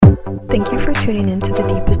Thank you for tuning in to the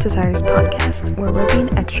Deepest Desires podcast, where we're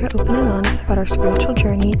being extra open and honest about our spiritual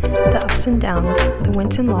journey, the ups and downs, the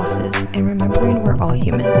wins and losses, and remembering we're all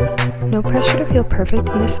human. No pressure to feel perfect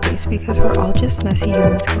in this space because we're all just messy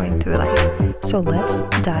humans going through life. So let's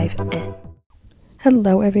dive in.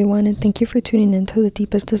 Hello everyone, and thank you for tuning in to the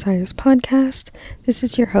Deepest Desires podcast. This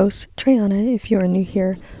is your host, Triana. If you are new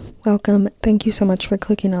here, welcome. Thank you so much for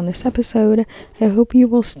clicking on this episode. I hope you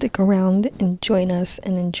will stick around and join us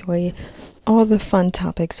and enjoy all the fun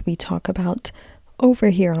topics we talk about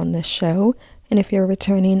over here on this show. And if you're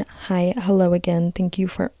returning, hi, hello again. Thank you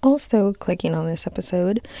for also clicking on this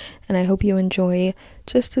episode. And I hope you enjoy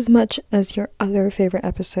just as much as your other favorite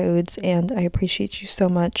episodes. And I appreciate you so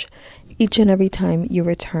much each and every time you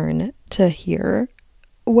return to hear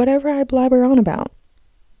whatever I blabber on about.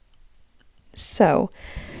 So,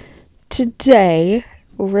 today,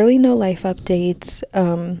 really no life updates.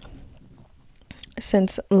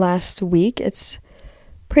 Since last week, it's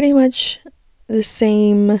pretty much the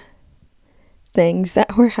same things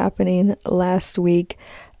that were happening last week.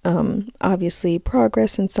 Obviously,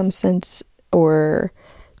 progress in some sense, or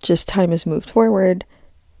just time has moved forward.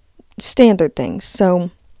 Standard things.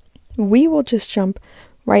 So, we will just jump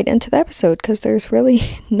right into the episode because there's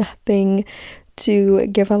really nothing to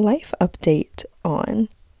give a life update on.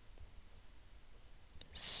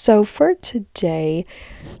 So for today,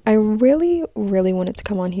 I really wanted to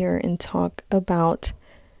come on here and talk about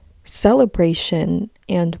celebration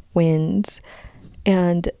and wins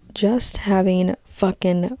and just having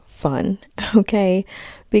fucking fun, okay?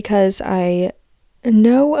 Because I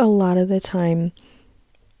know a lot of the time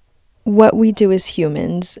what we do as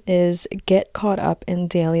humans is get caught up in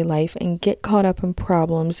daily life and get caught up in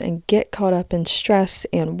problems and get caught up in stress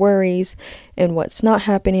and worries and what's not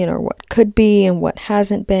happening or what could be and what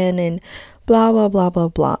hasn't been and blah, blah, blah, blah,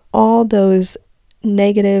 blah. All those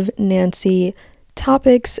negative Nancy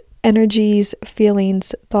topics, energies,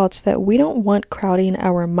 feelings, thoughts that we don't want crowding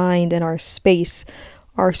our mind and our space,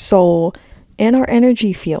 our soul, and our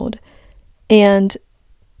energy field. And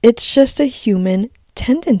it's just a human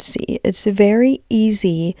tendency. It's very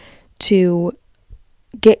easy to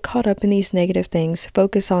get caught up in these negative things,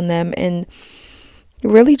 focus on them, and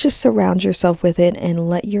really just surround yourself with it and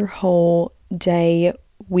let your whole day,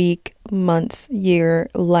 week, months, year,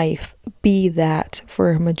 life be that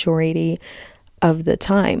for a majority of the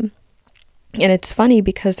time. And it's funny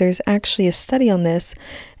because there's actually a study on this,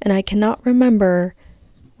 and I cannot remember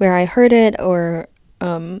where I heard it or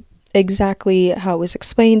exactly how it was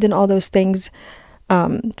explained and all those things.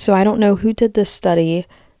 So I don't know who did this study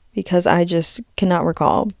because I just cannot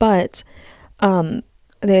recall, but they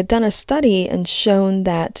had done a study and shown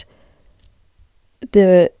that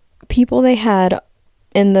the people they had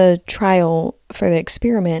in the trial for the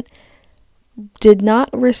experiment did not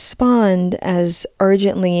respond as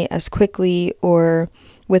urgently, as quickly, or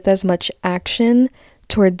with as much action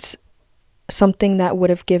towards something that would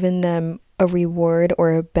have given them a reward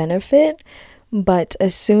or a benefit. But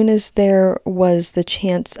as soon as there was the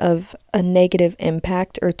chance of a negative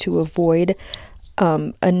impact or to avoid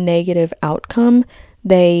a negative outcome,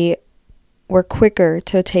 they were quicker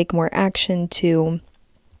to take more action to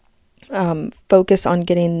focus on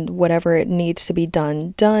getting whatever it needs to be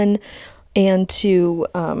done, and to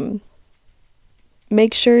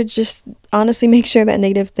make sure that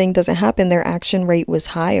negative thing doesn't happen. Their action rate was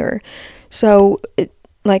higher. So,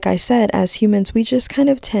 like I said, as humans, we just kind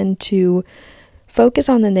of tend to focus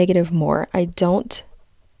on the negative more. I don't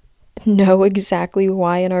know exactly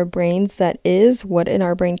why in our brains that is, what in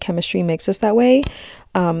our brain chemistry makes us that way.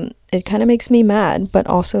 It kind of makes me mad, but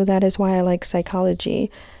also that is why I like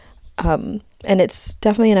psychology. And it's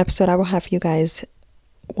definitely an episode I will have for you guys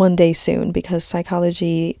one day soon because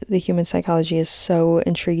psychology, the human psychology, is so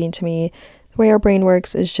intriguing to me. The way our brain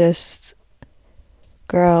works is just,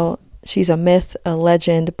 girl, she's a myth, a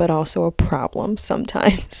legend, but also a problem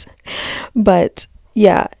sometimes. But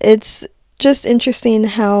yeah, it's just interesting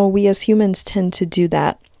how we as humans tend to do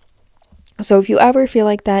that. So if you ever feel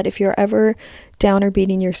like that, if you're ever down or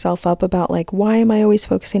beating yourself up about like, why am I always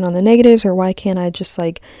focusing on the negatives, or why can't I just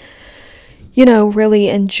really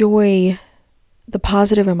enjoy the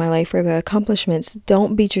positive in my life or the accomplishments,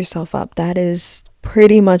 don't beat yourself up. That is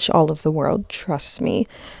pretty much all of the world, trust me.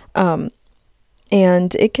 And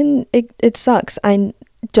it sucks. I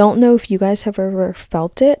don't know if you guys have ever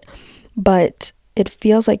felt it, but it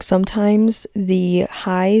feels like sometimes the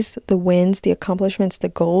highs, the wins, the accomplishments, the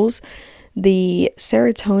goals, the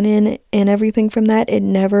serotonin and everything from that, it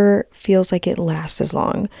never feels like it lasts as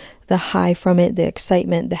long. The high from it, the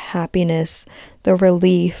excitement, the happiness, the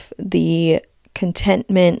relief, the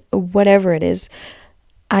contentment, whatever it is,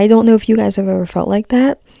 I don't know if you guys have ever felt like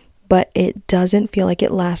that, but it doesn't feel like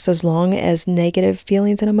it lasts as long as negative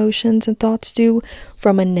feelings and emotions and thoughts do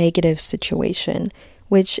from a negative situation,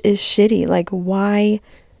 which is shitty. Like, why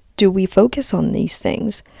do we focus on these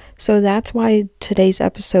things? So that's why today's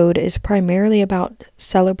episode is primarily about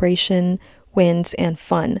celebration, wins, and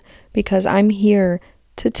fun, because I'm here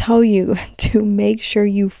to tell you to make sure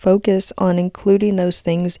you focus on including those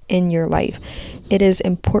things in your life. It is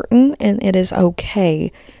important and it is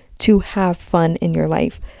okay to have fun in your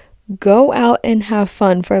life. Go out and have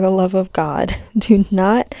fun, for the love of God. Do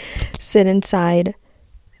not sit inside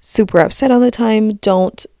super upset all the time.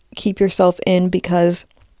 Don't keep yourself in because,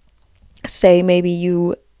 say, maybe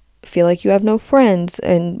you feel like you have no friends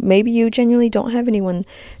and maybe you genuinely don't have anyone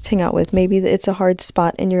to hang out with. Maybe it's a hard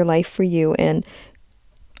spot in your life for you, and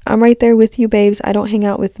I'm right there with you, babes. I don't hang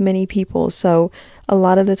out with many people, so a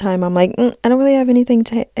lot of the time I'm like, I don't really have anyone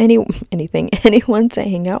to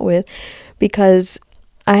hang out with, because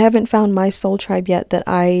I haven't found my soul tribe yet that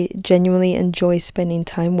I genuinely enjoy spending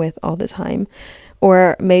time with all the time.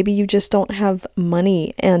 Or maybe you just don't have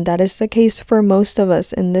money, and that is the case for most of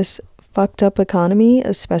us in this fucked up economy,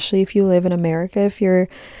 especially if you live in America. If you're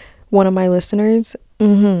one of my listeners,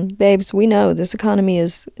 babes, we know this economy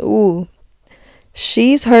is,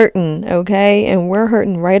 she's hurting, okay? And we're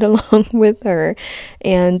hurting right along with her.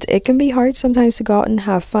 And it can be hard sometimes to go out and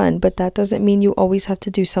have fun, but that doesn't mean you always have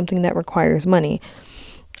to do something that requires money.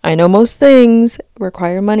 I know most things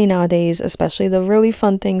require money nowadays, especially the really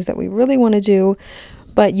fun things that we really want to do,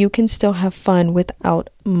 but you can still have fun without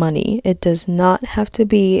money. It does not have to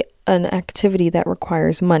be an activity that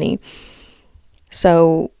requires money.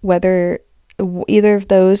 So whether either of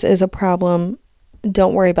those is a problem,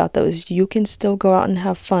 don't worry about those. You can still go out and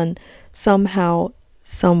have fun somehow,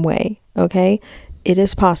 some way, okay? It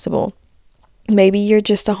is possible. Maybe you're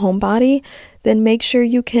just a homebody, then make sure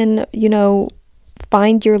you can,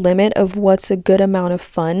 find your limit of what's a good amount of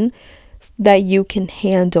fun that you can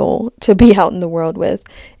handle to be out in the world with.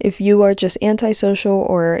 If you are just antisocial,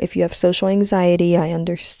 or if you have social anxiety, I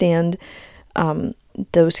understand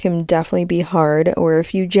those can definitely be hard. Or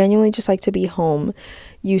if you genuinely just like to be home,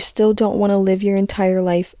 you still don't want to live your entire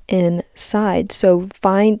life inside. So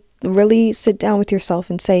really sit down with yourself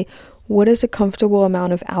and say, what is a comfortable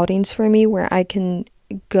amount of outings for me where I can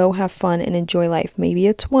go have fun and enjoy life? Maybe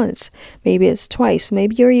it's once, maybe it's twice,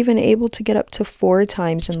 maybe you're even able to get up to 4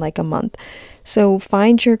 times in like a month. So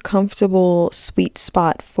find your comfortable sweet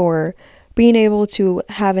spot for being able to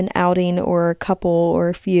have an outing or a couple or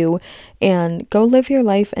a few, and go live your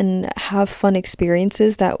life and have fun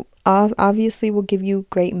experiences that obviously will give you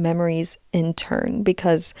great memories in turn,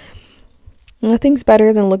 because nothing's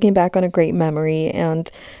better than looking back on a great memory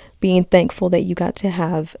and being thankful that you got to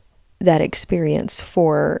have that experience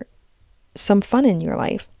for some fun in your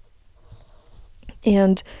life.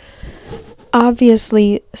 And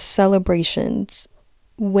obviously, celebrations,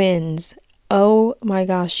 wins. Oh my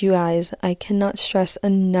gosh, you guys, I cannot stress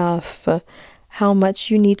enough how much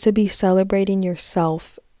you need to be celebrating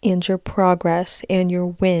yourself and your progress and your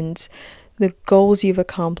wins, the goals you've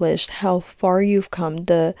accomplished, how far you've come,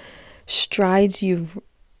 the strides you've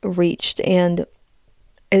reached. And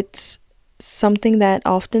it's something that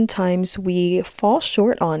oftentimes we fall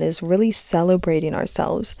short on, is really celebrating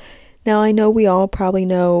ourselves. Now, I know we all probably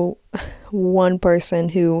know one person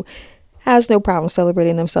who has no problem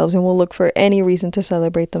celebrating themselves and will look for any reason to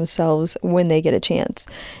celebrate themselves when they get a chance.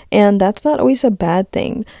 And that's not always a bad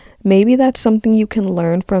thing. Maybe that's something you can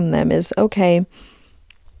learn from them, is, okay,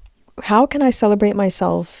 how can I celebrate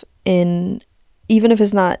myself even if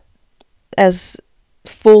it's not as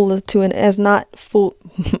full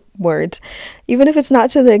words, even if it's not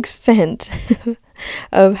to the extent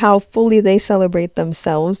of how fully they celebrate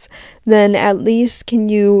themselves, then at least can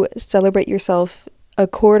you celebrate yourself a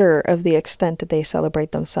quarter of the extent that they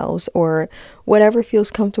celebrate themselves, or whatever feels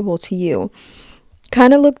comfortable to you.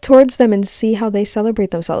 Kind of look towards them and see how they celebrate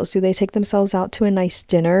themselves. Do they take themselves out to a nice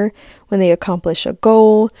dinner when they accomplish a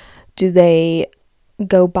goal? Do they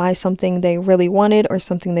go buy something they really wanted, or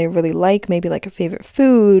something they really like, maybe like a favorite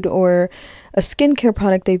food or a skincare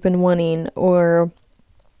product they've been wanting, or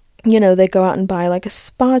they go out and buy like a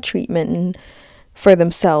spa treatment for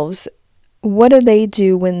themselves? What do they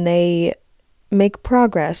do when they make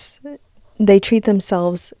progress? They treat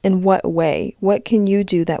themselves in what way? What can you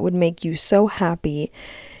do that would make you so happy,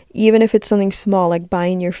 even if it's something small, like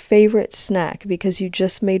buying your favorite snack because you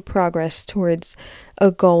just made progress towards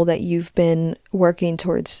a goal that you've been working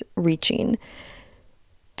towards reaching?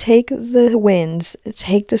 Take the wins,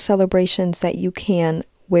 take the celebrations that you can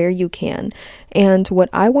where you can. And what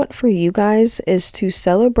I want for you guys is to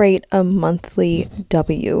celebrate a monthly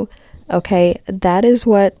W. Okay, that is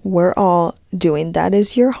what we're all doing. That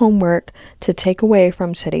is your homework to take away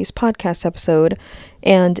from today's podcast episode.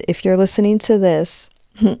 And if you're listening to this,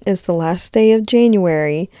 it's the last day of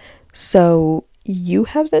January. So you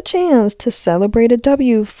have the chance to celebrate a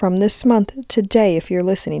W from this month today if you're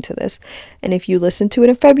listening to this. And if you listen to it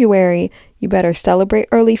in February, you better celebrate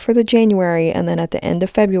early for the January, and then at the end of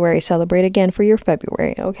February, celebrate again for your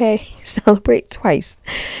February, okay? Celebrate twice.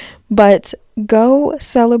 But go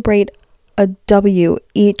celebrate a W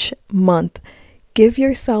each month. Give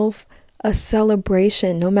yourself a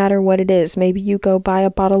celebration, no matter what it is. Maybe you go buy a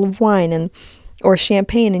bottle of wine or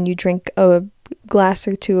champagne, and you drink a glass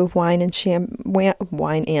or two of wine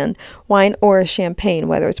or a champagne,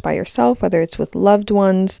 whether it's by yourself, whether it's with loved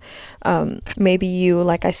ones. Maybe you,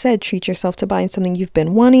 like I said, treat yourself to buying something you've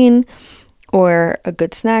been wanting, or a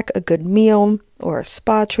good snack, a good meal, or a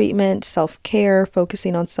spa treatment. Self-care,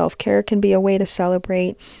 focusing on self-care can be a way to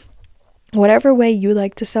celebrate. Whatever way you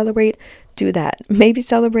like to celebrate, do that. Maybe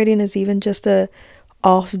celebrating is even just a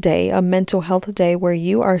off day, a mental health day where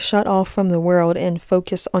you are shut off from the world and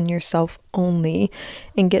focus on yourself only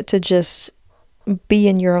and get to just be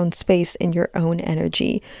in your own space, in your own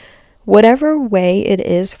energy. Whatever way it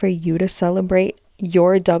is for you to celebrate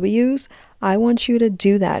your W's, I want you to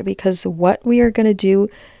do that, because what we are going to do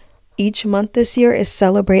each month this year is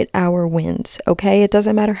celebrate our wins, okay? It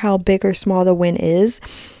doesn't matter how big or small the win is.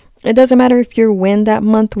 It doesn't matter if your win that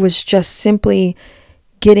month was just simply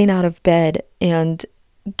getting out of bed and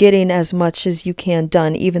getting as much as you can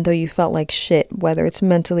done, even though you felt like shit, whether it's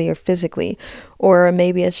mentally or physically. Or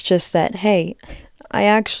maybe it's just that, hey, I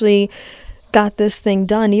actually got this thing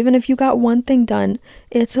done. Even if you got one thing done,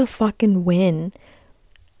 it's a fucking win.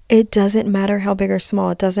 It doesn't matter how big or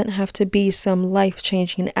small. It doesn't have to be some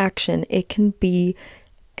life-changing action. It can be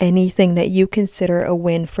anything that you consider a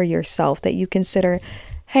win for yourself, that you consider,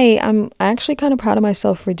 hey, I'm actually kind of proud of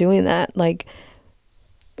myself for doing that. Like,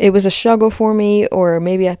 it was a struggle for me, or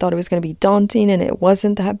maybe I thought it was going to be daunting and it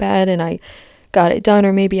wasn't that bad and I got it done,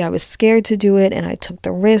 or maybe I was scared to do it and I took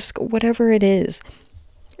the risk. Whatever it is,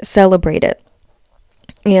 celebrate it.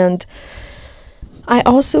 And I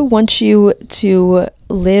also want you to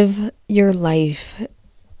live your life.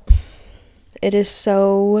 It is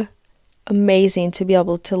so amazing to be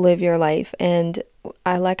able to live your life. And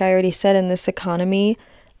like I already said, in this economy,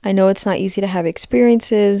 I know it's not easy to have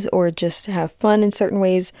experiences or just to have fun in certain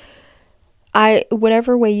ways.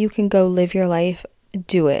 Whatever way you can go live your life,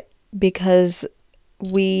 do it, because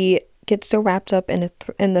we get so wrapped up in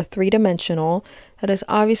the three-dimensional. That is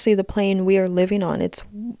obviously the plane we are living on.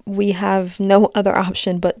 We have no other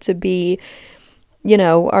option but to be,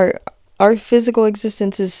 our physical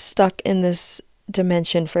existence is stuck in this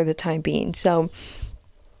dimension for the time being. So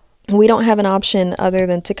we don't have an option other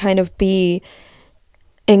than to kind of be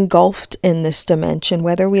engulfed in this dimension,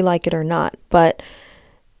 whether we like it or not. But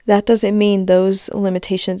that doesn't mean those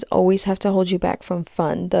limitations always have to hold you back from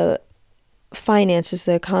fun. The finances,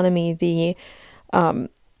 the economy, the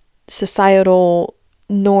societal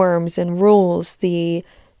norms and rules, the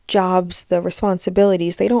jobs, the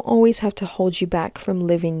responsibilities, they don't always have to hold you back from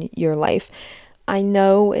living your life. I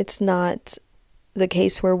know it's not the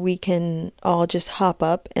case where we can all just hop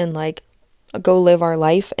up and like go live our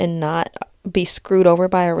life and not be screwed over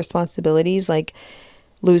by our responsibilities, like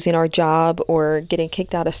losing our job or getting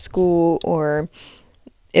kicked out of school, or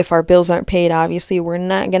if our bills aren't paid, obviously we're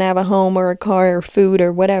not gonna have a home or a car or food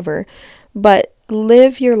or whatever. But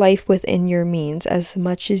live your life within your means as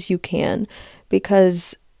much as you can,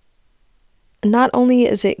 because not only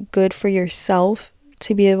is it good for yourself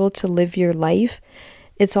to be able to live your life,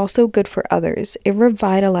 it's also good for others. It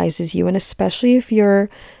revitalizes you, and especially if you're,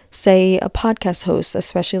 say, a podcast host,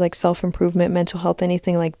 especially like self-improvement, mental health,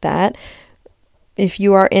 anything like that. If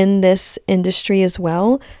you are in this industry as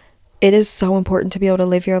well, it is so important to be able to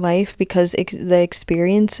live your life, because the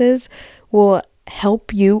experiences will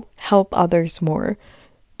help you help others more,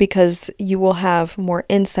 because you will have more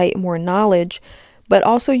insight, more knowledge, but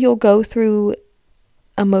also you'll go through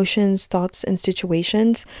emotions, thoughts, and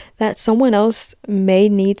situations that someone else may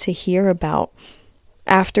need to hear about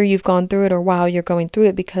after you've gone through it or while you're going through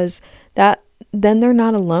it, because then they're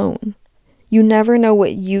not alone. You never know what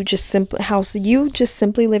how you just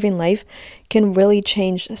simply living life can really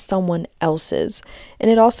change someone else's.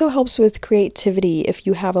 And it also helps with creativity if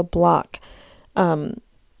you have a block.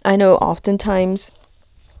 I know oftentimes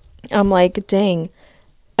I'm like, dang,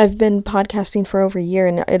 I've been podcasting for over a year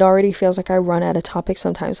and it already feels like I run out of topics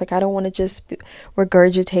sometimes. Like, I don't want to just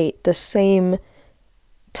regurgitate the same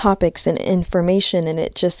topics and information, and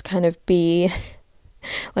it just kind of be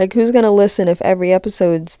like, who's going to listen if every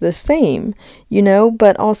episode's the same,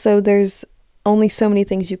 But also there's only so many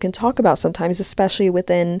things you can talk about sometimes, especially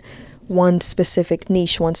within one specific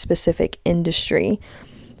niche, one specific industry.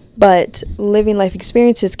 But living life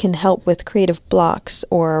experiences can help with creative blocks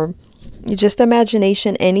or just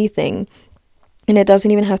imagination, anything. And it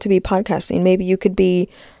doesn't even have to be podcasting. Maybe you could be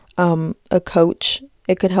a coach.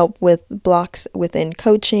 It could help with blocks within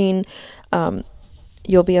coaching.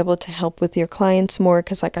 You'll be able to help with your clients more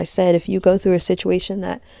because, like I said, if you go through a situation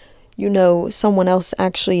that someone else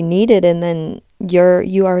actually needed and then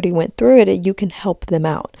you already went through it, you can help them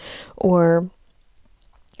out. Or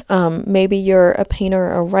maybe you're a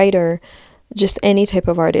painter, a writer, just any type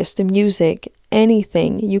of artist, music,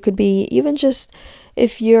 anything. You could be even just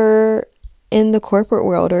if you're in the corporate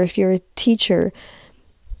world or if you're a teacher.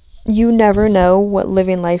 You never know what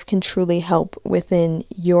living life can truly help within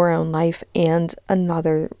your own life and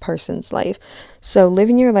another person's life. So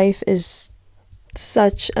living your life is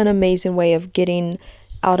such an amazing way of getting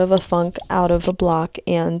out of a funk, out of a block,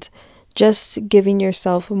 and just giving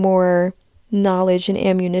yourself more knowledge and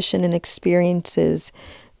ammunition and experiences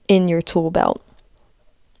in your tool belt.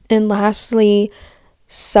 And lastly,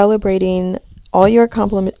 celebrating all your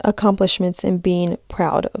accomplishments and being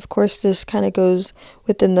proud. Of course, this kind of goes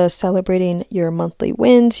within the celebrating your monthly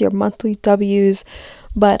wins, your monthly W's,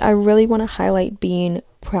 but I really want to highlight being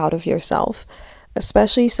proud of yourself,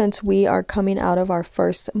 especially since we are coming out of our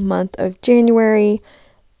first month of January.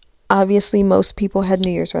 Obviously, most people had New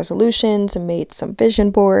Year's resolutions and made some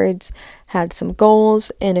vision boards, had some goals,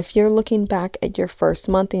 and if you're looking back at your first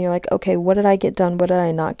month and you're like, okay, what did I get done? What did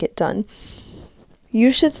I not get done? You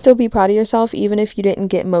should still be proud of yourself, even if you didn't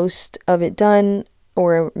get most of it done,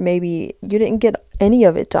 or maybe you didn't get any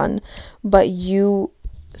of it done, but you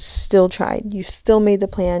still tried. You still made the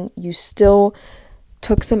plan. You still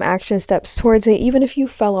took some action steps towards it, even if you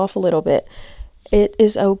fell off a little bit. It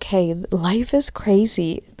is okay. Life is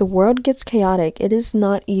crazy. The world gets chaotic. It is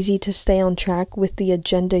not easy to stay on track with the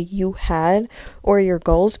agenda you had or your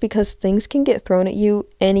goals because things can get thrown at you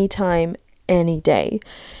anytime, any day.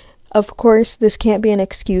 Of course, this can't be an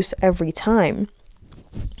excuse every time.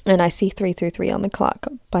 And I see 333 on the clock,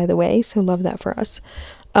 by the way, so love that for us.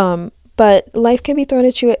 But life can be thrown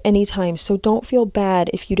at you at any time, so don't feel bad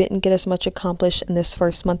if you didn't get as much accomplished in this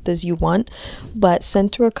first month as you want. But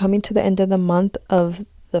since we're coming to the end of the month of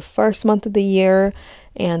the first month of the year,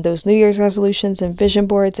 and those New Year's resolutions and vision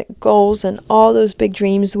boards and goals and all those big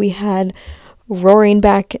dreams we had roaring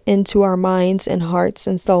back into our minds and hearts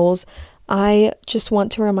and souls, I just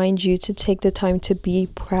want to remind you to take the time to be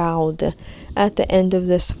proud at the end of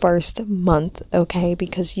this first month, okay?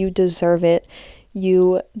 Because you deserve it.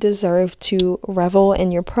 You deserve to revel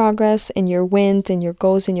in your progress, in your wins, in your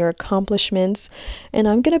goals, in your accomplishments. And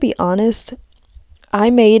I'm going to be honest, I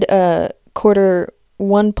made a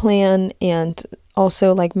Q1 plan and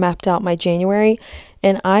also mapped out my January.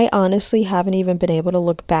 And I honestly haven't even been able to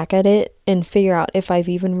look back at it and figure out if I've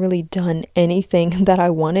even really done anything that I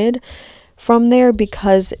wanted from there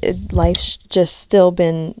because life's just still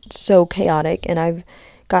been so chaotic and I've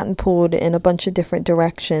gotten pulled in a bunch of different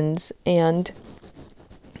directions. And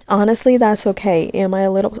honestly, that's okay. Am I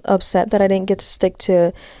a little upset that I didn't get to stick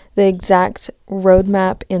to the exact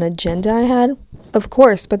roadmap and agenda I had? Of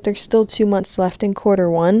course, but there's still 2 months left in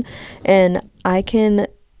Q1 and I can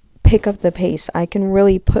pick up the pace. I can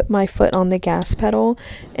really put my foot on the gas pedal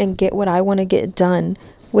and get what I want to get done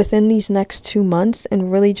within these next 2 months and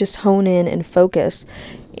really just hone in and focus.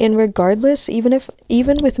 And regardless, even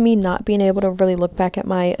with me not being able to really look back at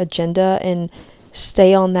my agenda and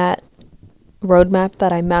stay on that roadmap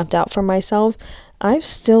that I mapped out for myself, I've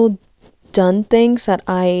still done things that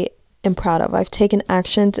I am proud of. I've taken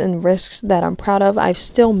actions and risks that I'm proud of. I've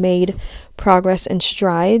still made progress and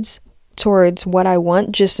strides towards what I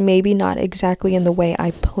want, just maybe not exactly in the way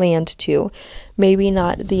I planned to. Maybe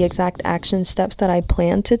not the exact action steps that I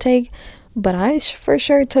planned to take, but I for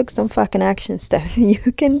sure took some fucking action steps.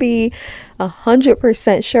 You can be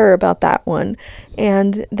 100% sure about that one.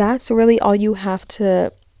 And that's really all you have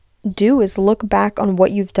to do is look back on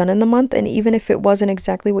what you've done in the month. And even if it wasn't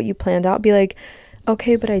exactly what you planned out, be like,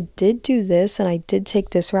 okay, but I did do this and I did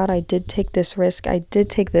take this route. I did take this risk. I did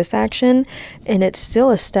take this action and it's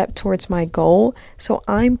still a step towards my goal. So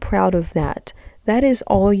I'm proud of that. That is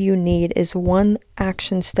all you need is one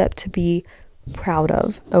action step to be proud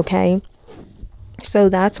of. Okay. So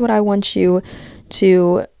that's what I want you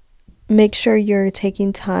to make sure you're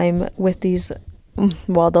taking time with these,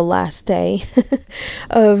 the last day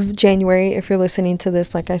of January. If you're listening to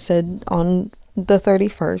this, like I said, on the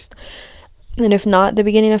 31st, And if not, the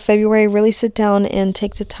beginning of February, really sit down and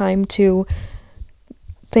take the time to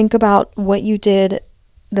think about what you did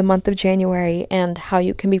the month of January and how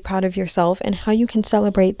you can be proud of yourself and how you can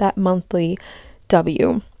celebrate that monthly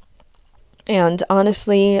W. And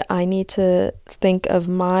honestly, I need to think of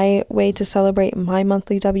my way to celebrate my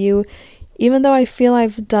monthly W, even though I feel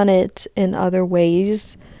I've done it in other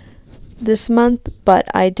ways this month,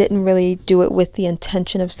 but I didn't really do it with the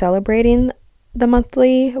intention of celebrating the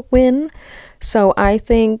monthly win. So I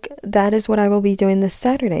think that is what I will be doing this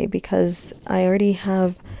Saturday, because I already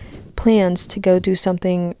have plans to go do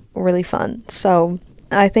something really fun. So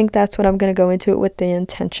I think that's what I'm going to go into it with the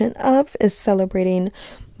intention of, is celebrating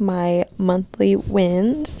my monthly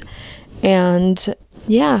wins. And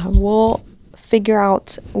yeah, we'll figure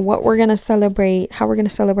out what we're going to celebrate, how we're going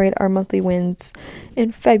to celebrate our monthly wins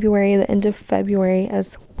in February, the end of February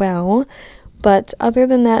as well. But other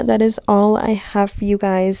than that, that is all I have for you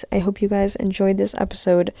guys. I hope you guys enjoyed this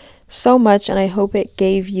episode so much, and I hope it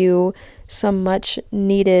gave you some much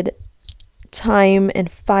needed time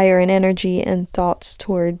and fire and energy and thoughts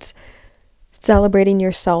towards celebrating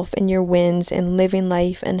yourself and your wins and living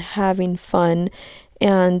life and having fun.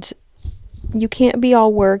 And you can't be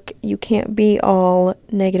all work, you can't be all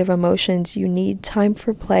negative emotions. You need time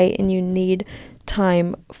for play, and you need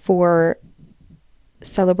time for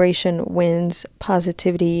celebration, wins,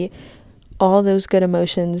 positivity, all those good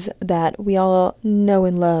emotions that we all know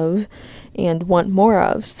and love and want more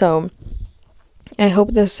of. So I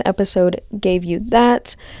hope this episode gave you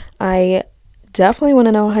that. I definitely want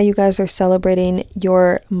to know how you guys are celebrating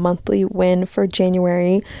your monthly win for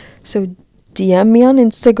January. So DM me on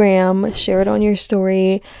Instagram, share it on your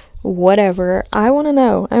story, whatever. I want to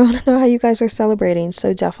know. I want to know how you guys are celebrating.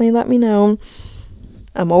 So definitely let me know.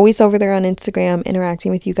 I'm always over there on Instagram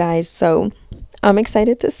interacting with you guys. So I'm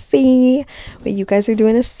excited to see what you guys are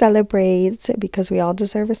doing to celebrate, because we all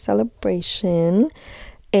deserve a celebration.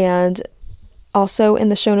 And also in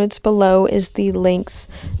the show notes below is the links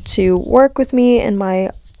to work with me in my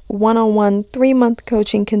one-on-one 3-month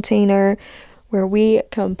coaching container, where we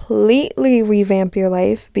completely revamp your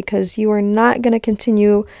life, because you are not going to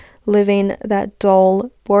continue living that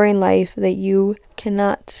dull, boring life that you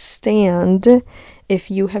cannot stand. If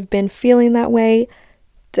you have been feeling that way,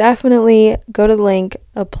 definitely go to the link,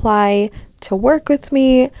 apply to work with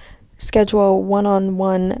me, schedule a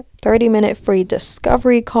one-on-one 30-minute free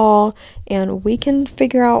discovery call, and we can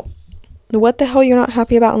figure out what the hell you're not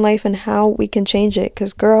happy about in life and how we can change it.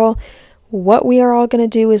 Because girl, what we are all going to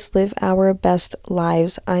do is live our best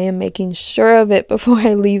lives. I am making sure of it before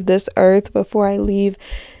I leave this earth, before I leave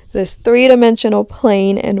this 3-dimensional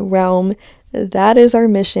plane and realm. That is our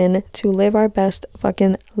mission, to live our best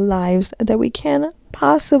fucking lives that we can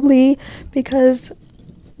possibly, because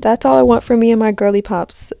that's all I want for me and my girly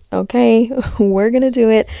pops. Okay, we're gonna do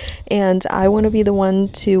it, and I want to be the one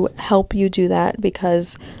to help you do that,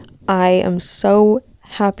 because I am so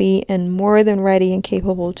happy and more than ready and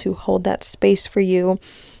capable to hold that space for you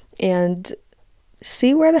and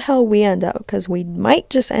see where the hell we end up, because we might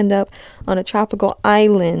just end up on a tropical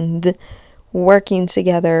island working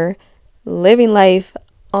together, living life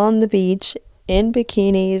on the beach in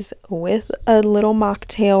bikinis with a little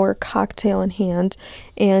mocktail or cocktail in hand.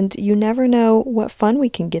 And you never know what fun we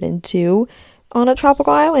can get into on a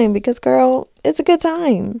tropical island, because girl, it's a good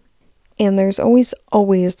time. And there's always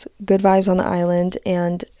good vibes on the island,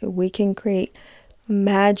 and we can create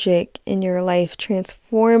magic in your life,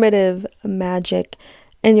 transformative magic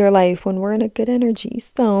in your life when we're in a good energy.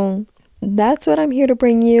 So that's what I'm here to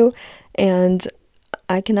bring you, and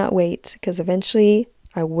I cannot wait, because eventually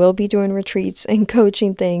I will be doing retreats and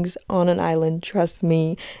coaching things on an island, trust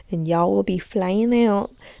me, and y'all will be flying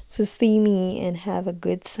out to see me and have a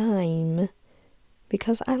good time,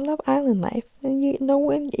 because I love island life, and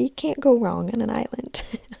you can't go wrong on an island.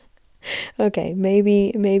 Okay, maybe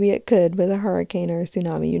it could with a hurricane or a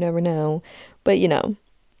tsunami, you never know, but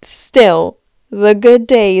still, the good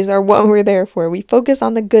days are what we're there for. We focus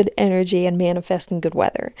on the good energy and manifesting good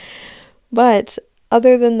weather. But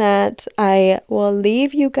other than that, I will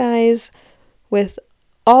leave you guys with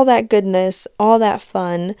all that goodness, all that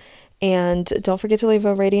fun, and don't forget to leave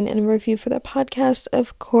a rating and a review for the podcast,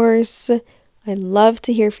 of course. I love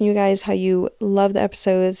to hear from you guys, how you love the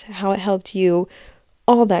episodes, how it helped you,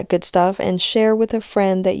 all that good stuff, and share with a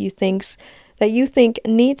friend that you think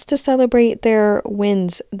needs to celebrate their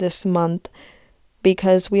wins this month,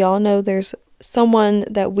 because we all know there's someone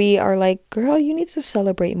that we are like, girl, you need to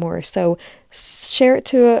celebrate more. So share it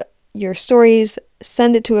to your stories,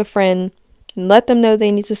 send it to a friend, and let them know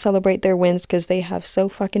they need to celebrate their wins, because they have so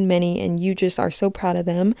fucking many and you just are so proud of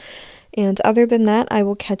them. And other than that, I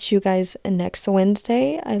will catch you guys next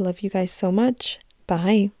Wednesday. I love you guys so much.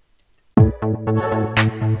 Bye.